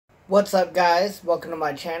What's up, guys? Welcome to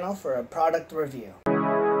my channel for a product review.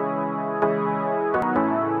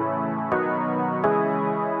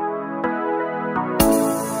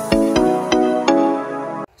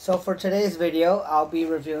 So for today's video, I'll be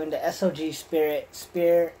reviewing the SOG Spirit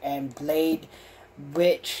Spear and Blade,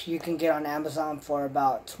 which you can get on Amazon for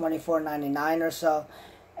about $24.99 or so.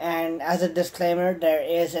 And as a disclaimer, there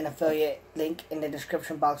is an affiliate link in the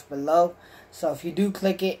description box below. So if you do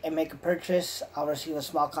click it and make a purchase, I'll receive a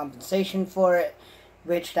small compensation for it,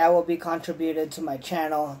 which that will be contributed to my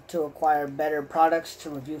channel to acquire better products to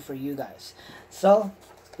review for you guys. So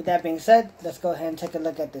with that being said, let's go ahead and take a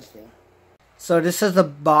look at this thing. So this is the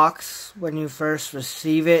box when you first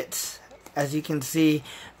receive it. As you can see,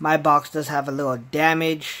 my box does have a little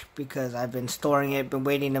damage because I've been storing it, been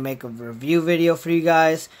waiting to make a review video for you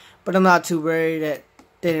guys, but I'm not too worried. It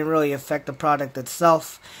didn't really affect the product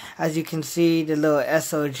itself. As you can see, the little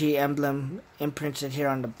SOG emblem imprinted here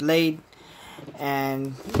on the blade,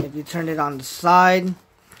 and if you turn it on the side,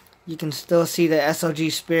 you can still see the SOG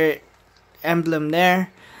Spirit emblem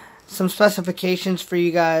there. Some specifications for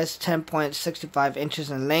you guys: 10.65 inches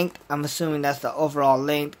in length. I'm assuming that's the overall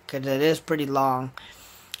length because it is pretty long.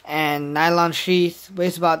 And nylon sheath,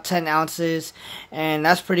 weighs about 10 ounces, and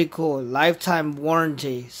that's pretty cool. Lifetime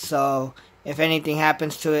warranty, so if anything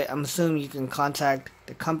happens to it, I'm assuming you can contact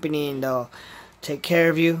the company and they'll take care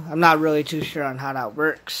of you. I'm not really too sure on how that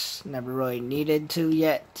works. Never really needed to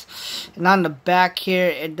yet. And on the back here,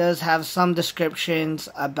 it does have some descriptions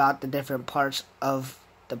about the different parts of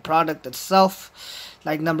the product itself.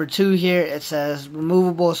 Like number 2 here, it says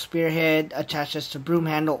removable spearhead attaches to broom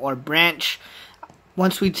handle or branch.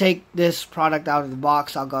 Once we take this product out of the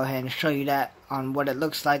box, I'll go ahead and show you that on what it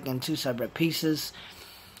looks like in 2 separate pieces.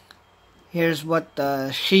 Here's what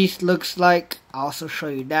the sheath looks like. I'll also show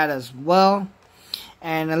you that as well.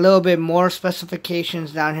 And a little bit more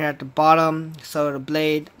specifications down here at the bottom. So the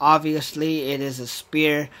blade, obviously it is a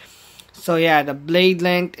spear. So yeah, the blade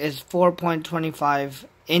length is 4.25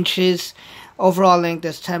 inches. Overall length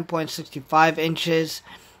is 10.65 inches.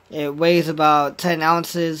 It weighs about 10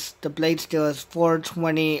 ounces. The blade steel is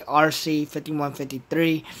 420 RC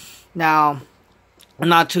 5153. Now, I'm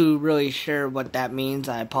not too really sure what that means.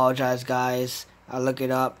 I apologize, guys. I'll look it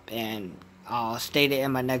up and I'll state it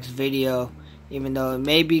in my next video, even though it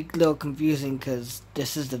may be a little confusing because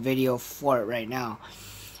this is the video for it right now.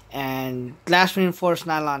 And glass reinforced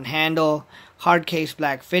nylon handle, hard case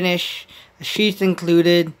black finish, a sheath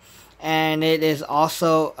included, and it is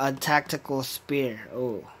also a tactical spear.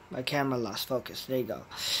 Oh, my camera lost focus. There you go.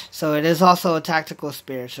 So it is also a tactical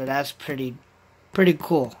spear, so that's pretty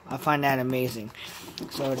cool. I find that amazing.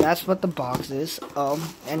 So that's what the box is.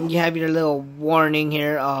 And you have your little warning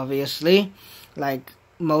here, obviously, like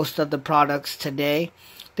most of the products today.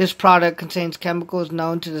 This product contains chemicals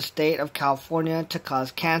known to the state of California to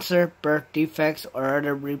cause cancer, birth defects, or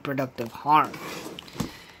other reproductive harm.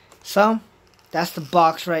 So that's the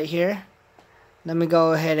box right here. Let me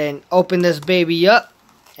go ahead and open this baby up,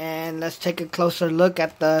 and let's take a closer look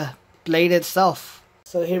at the blade itself.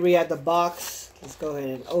 So here we have the box. Let's go ahead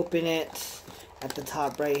and open it. At the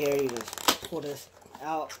top right here, you just pull this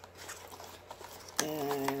out,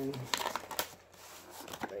 and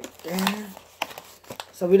right there.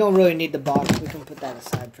 So we don't really need the box. We can put that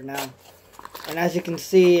aside for now. And as you can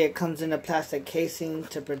see, it comes in a plastic casing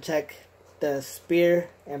to protect the spear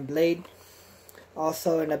and blade.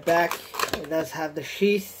 Also in the back, it does have the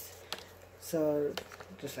sheath. So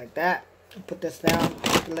just like that. I'll put this down.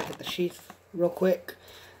 Take a look at the sheath real quick.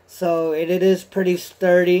 So it is pretty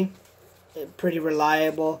sturdy, pretty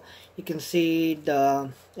reliable. You can see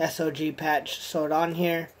the SOG patch sewed on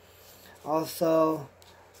here. Also,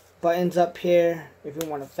 buttons up here if you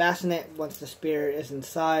want to fasten it once the spear is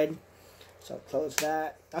inside. So close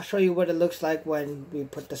that. I'll show you what it looks like when we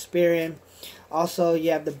put the spear in. Also,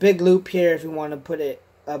 you have the big loop here if you want to put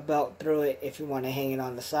a belt through it, if you want to hang it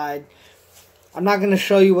on the side. I'm not going to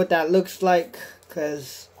show you what that looks like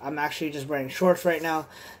because I'm actually just wearing shorts right now,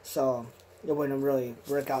 so it wouldn't really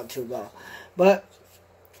work out too well. But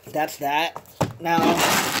that's that. Now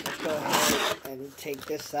let's go ahead and take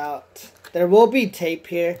this out. There will be tape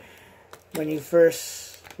here when you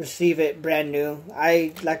first receive it brand new.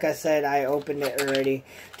 Like I said, I opened it already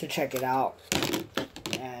to check it out,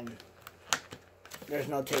 and there's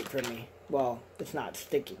no tape for me. Well, it's not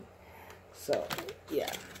sticking. So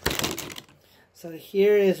yeah. So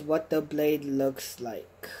here is what the blade looks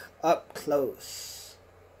like up close.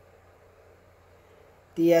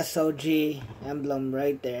 The SOG emblem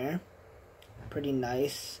right there. Pretty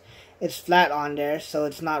nice. It's flat on there, so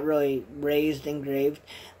it's not really raised, engraved,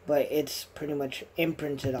 but it's pretty much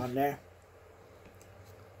imprinted on there.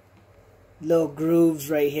 little grooves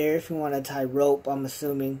right here if you want to tie rope, I'm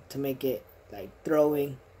assuming, to make it like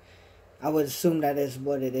throwing. I would assume that is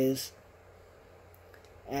what it is.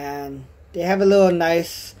 And they have a little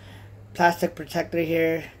nice plastic protector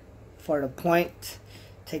here for the point.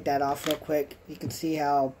 Take that off real quick. You can see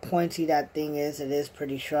how pointy that thing is. It is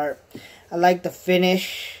pretty sharp. I like the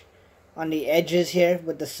finish on the edges here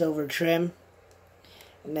with the silver trim.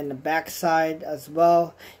 And then the back side as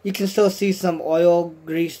well. You can still see some oil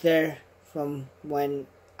grease there from when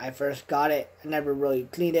I first got it. I never really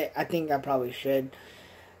cleaned it. I think I probably should.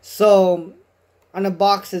 So on the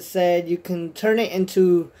box it said you can turn it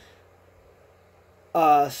into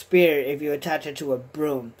a spear if you attach it to a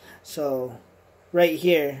broom. So right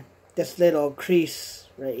here, this little crease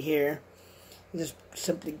right here, you just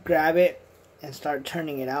simply grab it and start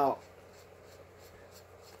turning it out.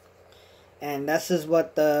 And this is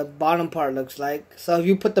what the bottom part looks like. So if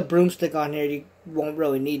you put the broomstick on here, you won't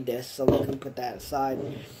really need this. So we can put that aside.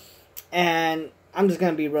 And I'm just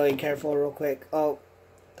going to be really careful real quick. Oh,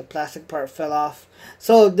 the plastic part fell off.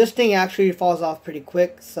 So this thing actually falls off pretty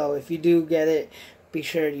quick. So if you do get it, be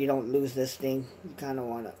sure you don't lose this thing. You kind of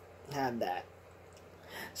want to have that.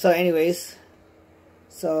 So anyways,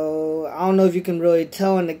 so I don't know if you can really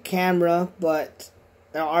tell in the camera, but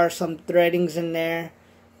there are some threadings in there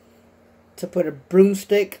to put a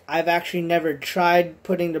broomstick. I've actually never tried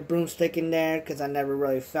putting the broomstick in there because I never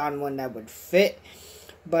really found one that would fit.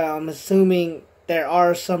 But I'm assuming there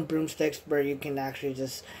are some broomsticks where you can actually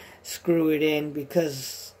just screw it in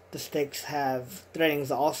because the sticks have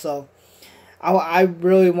threadings also. I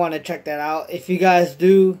really want to check that out. If you guys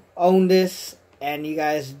do own this and you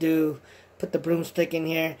guys do put the broomstick in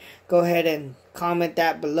here, go ahead and comment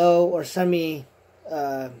that below or send me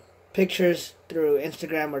pictures through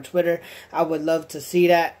Instagram or Twitter. I would love to see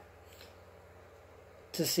that,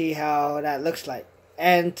 to see how that looks like.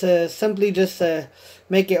 And to simply just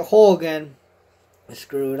make it whole again,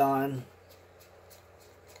 screw it on.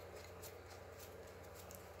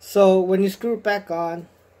 So when you screw it back on,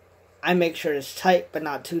 I make sure it's tight but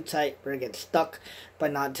not too tight where it gets stuck,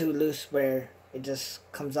 but not too loose where it just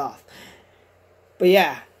comes off. But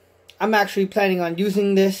yeah, I'm actually planning on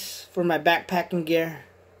using this for my backpacking gear.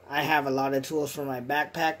 I have a lot of tools for my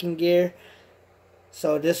backpacking gear,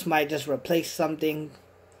 so this might just replace something,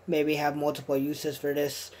 maybe have multiple uses for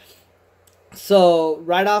this. So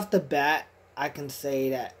right off the bat, I can say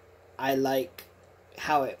that I like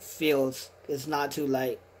how it feels. It's not too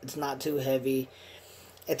light, it's not too heavy.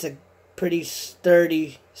 It's a pretty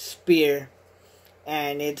sturdy spear,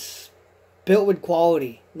 and it's built with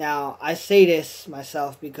quality. Now, I say this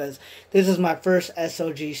myself because this is my first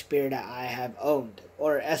SOG spear that I have owned,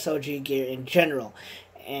 or SOG gear in general,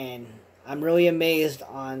 and I'm really amazed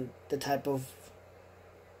on the type of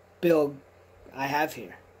build I have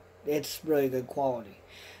here. It's really good quality.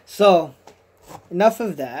 So, enough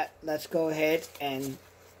of that. Let's go ahead and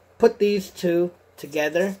put these two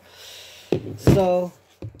together. So,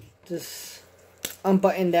 just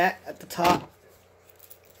unbutton that at the top.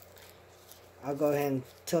 I'll go ahead and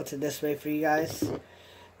tilt it this way for you guys.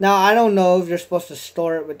 Now, I don't know if you're supposed to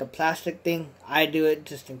store it with the plastic thing. I do it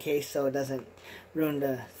just in case so it doesn't ruin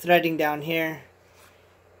the threading down here.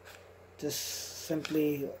 Just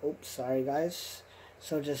simply, oops, sorry guys.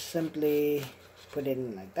 So just simply put it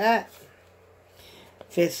in like that.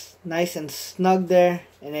 Fits nice and snug there.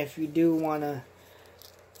 And if you do want to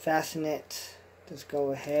fasten it, just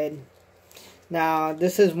go ahead. Now,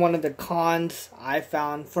 this is one of the cons I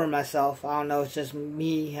found for myself. I don't know, it's just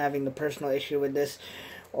me having the personal issue with this,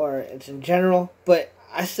 or it's in general. But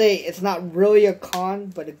I say it's not really a con,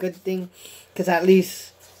 but a good thing, because at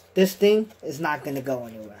least this thing is not going to go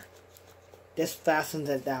anywhere. This fastens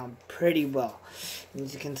it down pretty well. And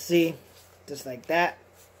as you can see, just like that.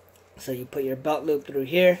 So you put your belt loop through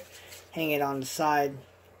here, hang it on the side,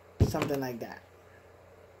 something like that.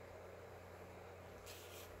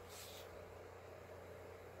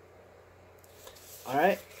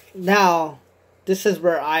 Alright, now this is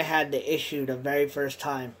where I had the issue the very first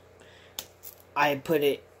time I put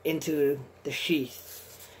it into the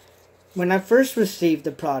sheath. When I first received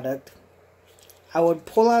the product, I would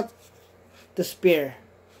pull out the spear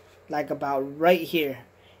like about right here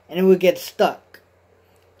and it would get stuck.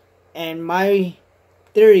 And my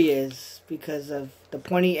theory is because of the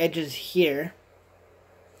pointy edges here,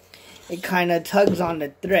 it kind of tugs on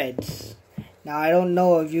the threads. Now, I don't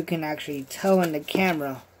know if you can actually tell in the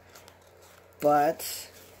camera, but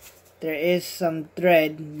there is some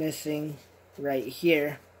thread missing right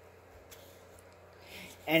here.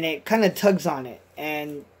 And it kind of tugs on it.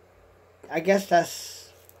 And I guess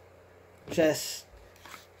that's just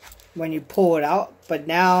when you pull it out, but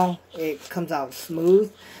now it comes out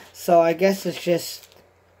smooth. So I guess it's just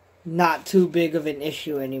not too big of an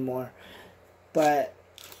issue anymore. But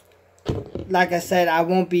like I said, I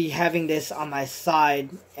won't be having this on my side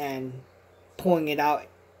and pulling it out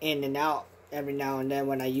in and out every now and then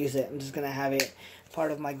when I use it. I'm just going to have it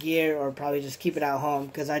part of my gear, or probably just keep it at home,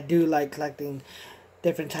 because I do like collecting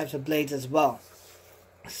different types of blades as well.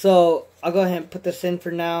 So I'll go ahead and put this in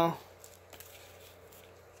for now.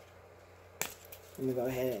 Let me go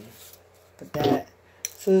ahead and put that.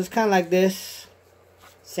 So it's kind of like this.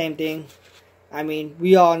 Same thing. I mean,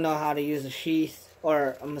 we all know how to use a sheath,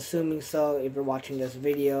 or I'm assuming so if you're watching this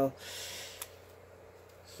video.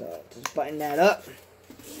 So just button that up.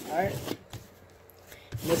 Alright.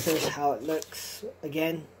 This is how it looks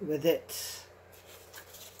again with it.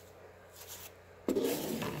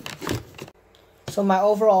 So my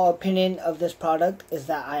overall opinion of this product is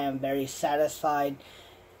that I am very satisfied,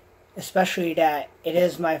 especially that it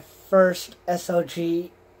is my first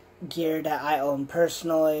SOG gear that I own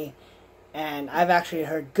personally, and I've actually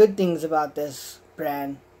heard good things about this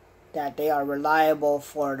brand, that they are reliable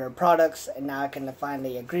for their products, and now I can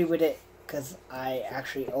finally agree with it because I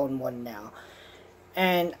actually own one now.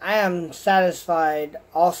 And I am satisfied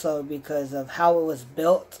also because of how it was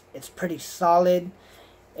built. It's pretty solid.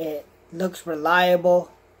 It looks reliable,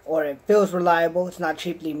 or it feels reliable. It's not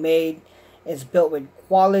cheaply made. It's built with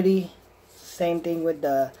quality. Same thing with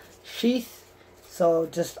the sheath. So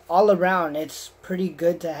just all around, it's pretty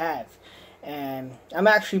good to have. And I'm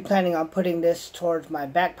actually planning on putting this towards my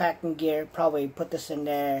backpacking gear. Probably put this in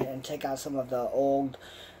there and take out some of the old,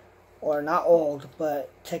 or not old, but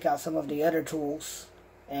take out some of the other tools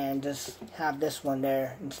and just have this one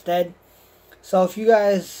there instead. So if you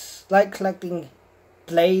guys like collecting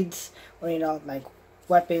blades, or you know, like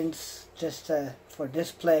weapons just for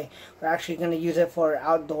display, we're actually going to use it for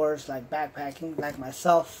outdoors like backpacking like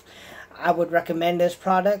myself, I would recommend this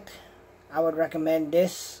product. I would recommend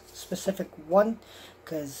this specific one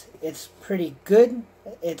because it's pretty good.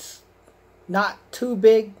 It's not too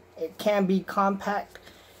big. It can be compact.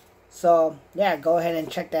 So yeah, go ahead and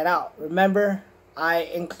check that out. Remember, I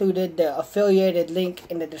included the affiliated link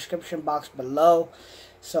in the description box below.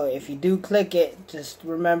 So if you do click it, just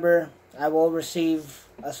remember I will receive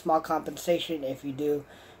a small compensation if you do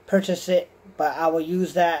purchase it. But I will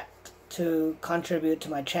use that to contribute to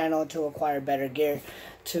my channel to acquire better gear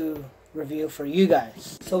to review for you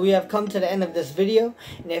guys. So we have come to the end of this video,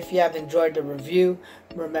 and if you have enjoyed the review,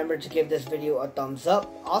 remember to give this video a thumbs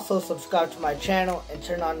up. Also subscribe to my channel and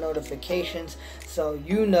turn on notifications so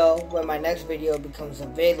you know when my next video becomes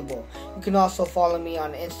available. You can also follow me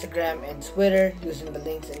on Instagram and Twitter using the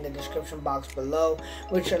links in the description box below,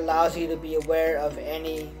 which allows you to be aware of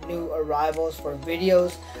any new arrivals for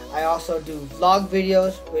videos. I also do vlog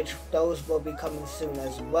videos, which those will be coming soon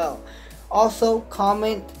as well. Also,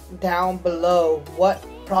 comment down below what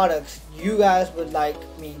products you guys would like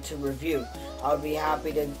me to review. I would be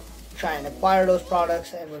happy to try and acquire those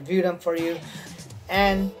products and review them for you.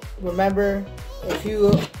 And remember, if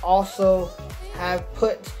you also have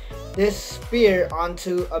put this spear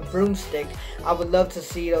onto a broomstick, I would love to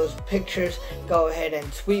see those pictures. Go ahead and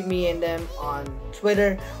tweet me in them on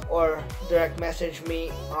Twitter, or direct message me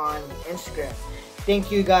on Instagram.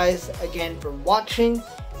 Thank you guys again for watching,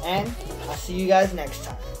 and I'll see you guys next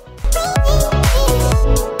time.